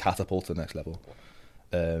not catapult to the next level,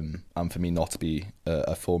 and for me not to be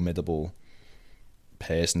a formidable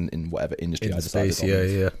person in whatever industry in I decide to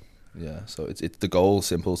dominate. Yeah. So it's the goal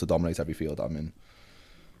simple to dominate every field I'm in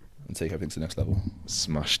and take everything to the next level.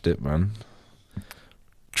 Smashed it, man.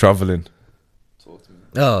 Traveling. Talk to me.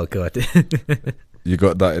 Oh god. You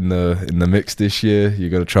got that in the mix this year.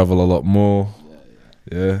 You're gonna travel a lot more.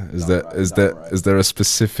 Yeah, is there a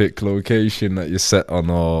specific location that you're set on,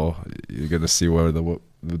 or you're gonna see where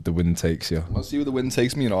the wind takes you? I'll see where the wind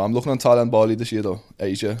takes me. I'm looking on Thailand, Bali this year though.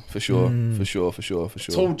 Asia for sure.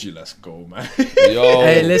 Told you, let's go, man. Yo,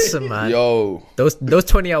 Hey, listen, man. Yo, those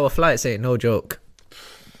 20-hour flights ain't no joke.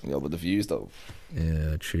 yo, but the views though.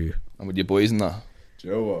 Yeah, true. And with your boys and that. Do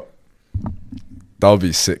you know what? That'll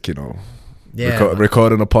be sick, you know. Yeah,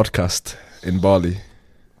 Recording a podcast in Bali.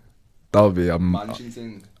 That'll be Mansion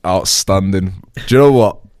thing. outstanding. Do you know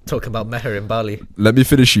what? talking about Meher in Bali. Let me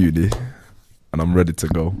finish uni, and I'm ready to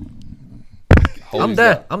go. I'm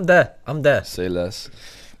there. Say less.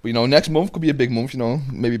 But next month could be a big month.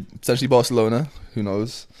 Maybe potentially Barcelona. Who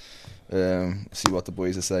knows? See what the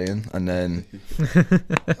boys are saying, and then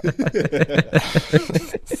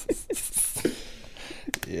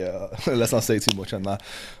yeah, let's not say too much on that.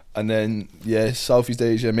 And then Southeast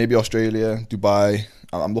Asia, maybe Australia, Dubai.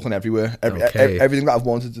 I'm looking everywhere. Everything that I've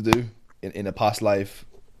wanted to do in a past life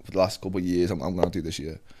for the last couple of years, I'm going to do this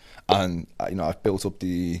year. And I've built up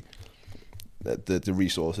the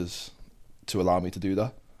resources to allow me to do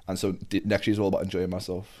that. And so next year is all about enjoying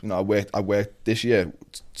myself. I worked this year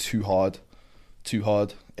too hard,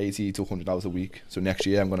 80 to 100 hours a week. So next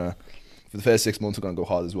year for the first 6 months, I'm gonna go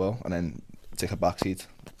hard as well, and then take a backseat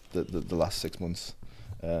the last 6 months.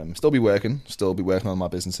 Still be working on my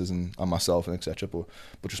businesses and on myself and etc. But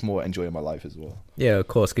just more enjoying my life as well. Yeah, of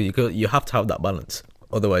course, because you have to have that balance.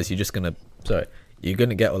 Otherwise, you're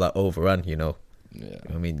gonna get all that overrun. Yeah.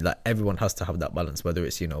 I mean, like, everyone has to have that balance, whether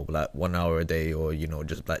it's like 1 hour a day or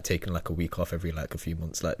just like taking like a week off every like a few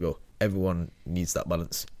months. Like, everyone needs that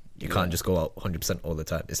balance. You can't just go out 100% all the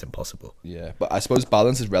time. It's impossible. Yeah, but I suppose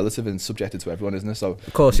balance is relative and subjective to everyone, isn't it? So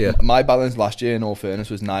of course, yeah. My balance last year, in all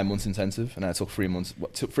fairness, was 9 months intensive, and I took 3 months.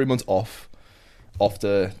 Took 3 months off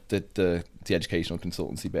the educational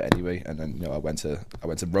consultancy bit anyway, and then I went to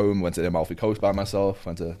Rome, went to the Amalfi Coast by myself,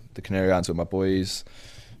 went to the Canary Islands with my boys,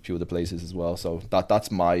 a few other places as well. So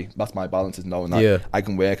that's my balance, is knowing that I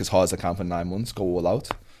can work as hard as I can for 9 months, go all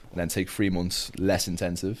out, and then take 3 months less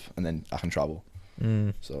intensive, and then I can travel.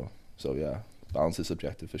 So yeah, balance is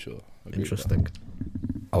subjective for sure. Interesting.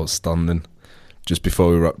 Outstanding. Just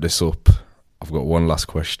before we wrap this up, I've got one last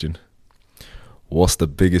question. What's the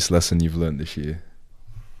biggest lesson you've learned this year?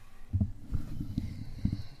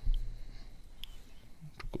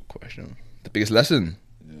 Good question. The biggest lesson?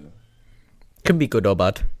 Yeah. Can be good or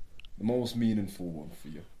bad. The most meaningful one for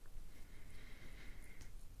you.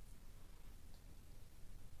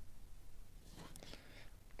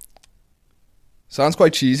 Sounds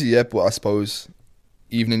quite cheesy, yeah, but I suppose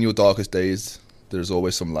even in your darkest days, there's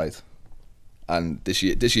always some light. And this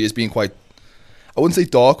year's been quite, I wouldn't say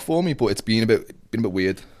dark for me, but it's been a bit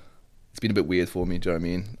weird. It's been a bit weird for me. Do you know what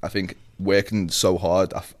I mean? I think working so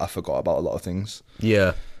hard, I forgot about a lot of things.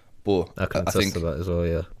 Yeah. But I think that as well,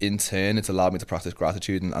 yeah. In turn, it's allowed me to practice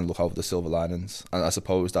gratitude and look out for the silver linings. And I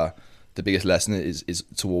suppose that the biggest lesson is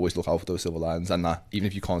to always look out for those silver linings, and that even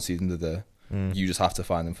if you can't see them, they're there. You just have to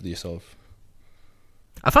find them for yourself.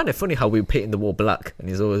 I find it funny how we're painting the wall black, and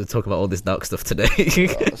he's always talking about all this dark stuff today.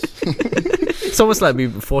 It's almost like we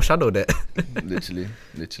foreshadowed it. Literally.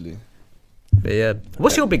 But yeah,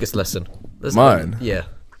 what's your biggest lesson? Mine? Yeah.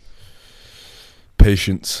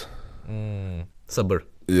 Patience. Sabr.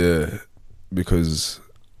 Yeah, because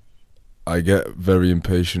I get very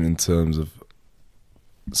impatient in terms of,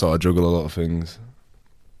 so I juggle a lot of things.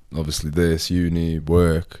 Obviously this, uni,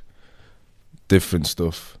 work, different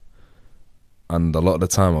stuff. And a lot of the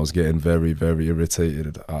time I was getting very, very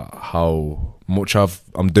irritated at how much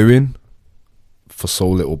I'm doing for so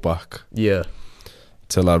little back. Yeah.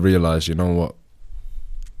 Till I realised, you know what,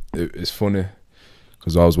 it's funny,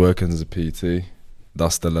 because I was working as a PT.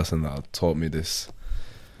 That's the lesson that taught me this.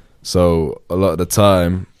 So a lot of the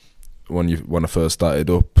time, when I first started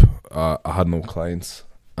up, I had no clients.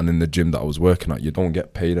 And in the gym that I was working at, you don't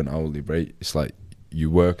get paid an hourly rate. It's like you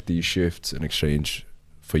work these shifts in exchange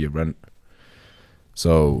for your rent.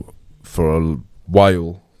 So for a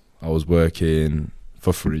while, I was working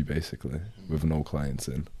for free, basically, with no clients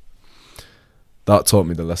in. That taught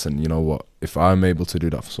me the lesson, you know what, if I'm able to do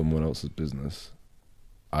that for someone else's business,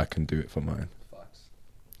 I can do it for mine.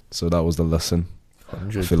 So that was the lesson.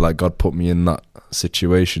 100. I feel like God put me in that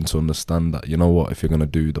situation to understand that, you know what, if you're going to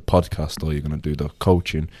do the podcast or you're going to do the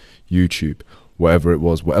coaching, YouTube, whatever it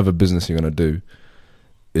was, whatever business you're going to do,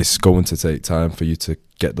 it's going to take time for you to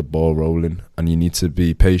get the ball rolling, and you need to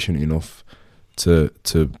be patient enough to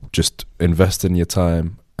just invest in your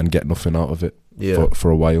time and get nothing out of it for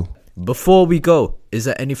a while. Before we go, is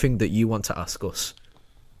there anything that you want to ask us?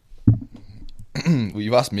 Well,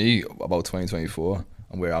 you've asked me about 2024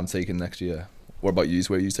 and where I'm taking next year. What about you?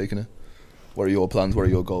 Where are you taking it? What are your plans? What are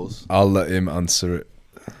your goals? I'll let him answer it.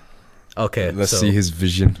 Okay, Let's so see his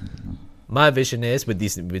vision. my vision is with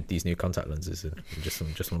these new contact lenses. And just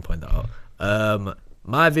want to point that out.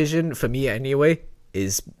 My vision for me anyway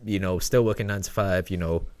is, you know, still working 9 to 5. You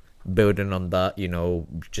know, building on that. You know,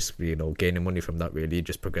 just, you know, gaining money from that. Really,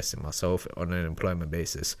 just progressing myself on an employment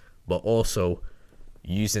basis, but also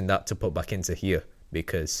using that to put back into here,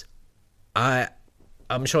 because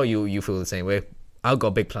I'm sure you feel the same way. I've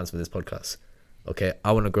got big plans for this podcast. Okay,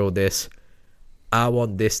 I want to grow this. I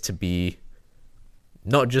want this to be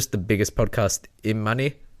not just the biggest podcast in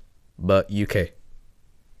Manny, but UK.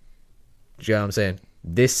 Do you know what I'm saying?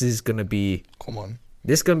 This is gonna be. Come on.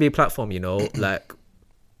 This is gonna be a platform. You know, like,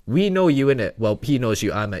 we know you in it. Well, he knows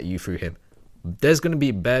you. I met you through him. There's gonna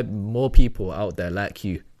be more people out there like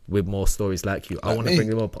you, with more stories like you. I want to bring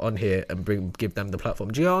them up on here and give them the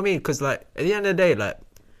platform. Do you know what I mean? Because, like, at the end of the day, like,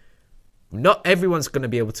 not everyone's gonna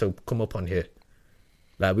be able to come up on here.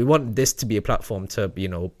 Like, we want this to be a platform to, you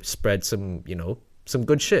know, spread some, you know, some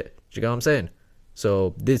good shit. Do you know what I'm saying?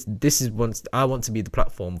 So this is I want to be the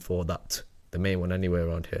platform for that, the main one anywhere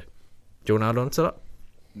around here. Do you want to add on to that?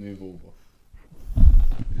 Move over.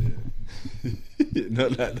 Yeah.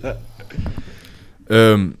 Not like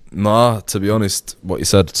that. Nah, to be honest, what you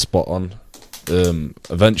said, spot on.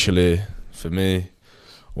 Eventually, for me, I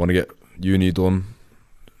want to get uni done.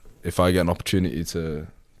 If I get an opportunity to,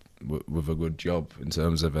 with a good job in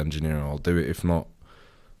terms of engineering, I'll do it. If not,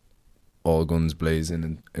 all guns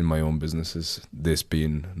blazing in my own businesses, this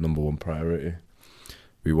being number one priority.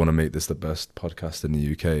 We want to make this the best podcast in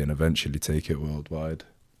the UK and eventually take it worldwide.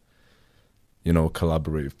 You know,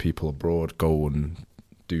 collaborate with people abroad, go and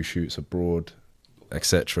do shoots abroad,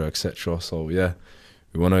 etc., etc. So yeah,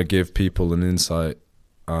 we want to give people an insight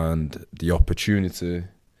and the opportunity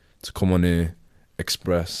to come on here,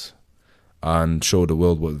 express, and show the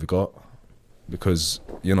world what they've got. Because,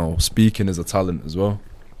 you know, speaking is a talent as well.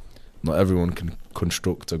 Not everyone can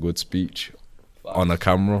construct a good speech on a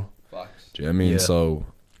camera. Facts. Do you know what I mean? Yeah. So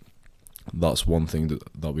that's one thing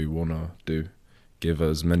that we want to do. Give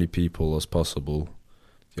as many people as possible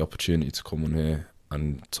the opportunity to come on here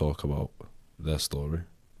and talk about their story.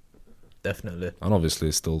 Definitely. And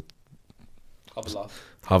obviously still Have a laugh.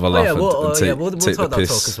 have a laugh and take, we'll take talk the that talk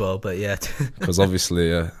piss. as well, but yeah. Because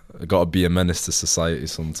obviously, I got to be a menace to society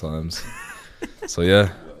sometimes. So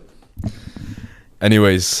yeah.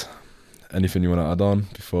 Anyways, anything you want to add on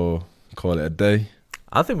before we call it a day?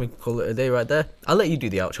 I think we can call it a day right there. I'll let you do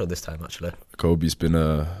the outro this time, actually. Kobie, it's been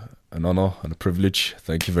an honour and a privilege.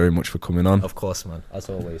 Thank you very much for coming on. Of course, man. As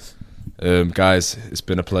always. Guys, it's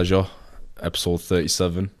been a pleasure. Episode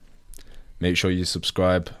 37. Make sure you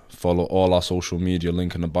subscribe. Follow all our social media,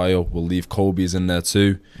 link in the bio. We'll leave Kobie's in there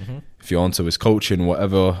too. Mm-hmm. If you're onto his coaching,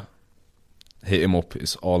 whatever, hit him up.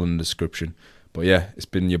 It's all in the description. But yeah, it's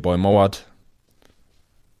been your boy Moad.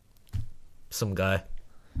 Some guy.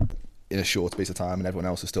 In a short space of time, and everyone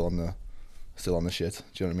else is still on the shit.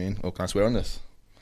 Do you know what I mean? Oh, can I swear on this?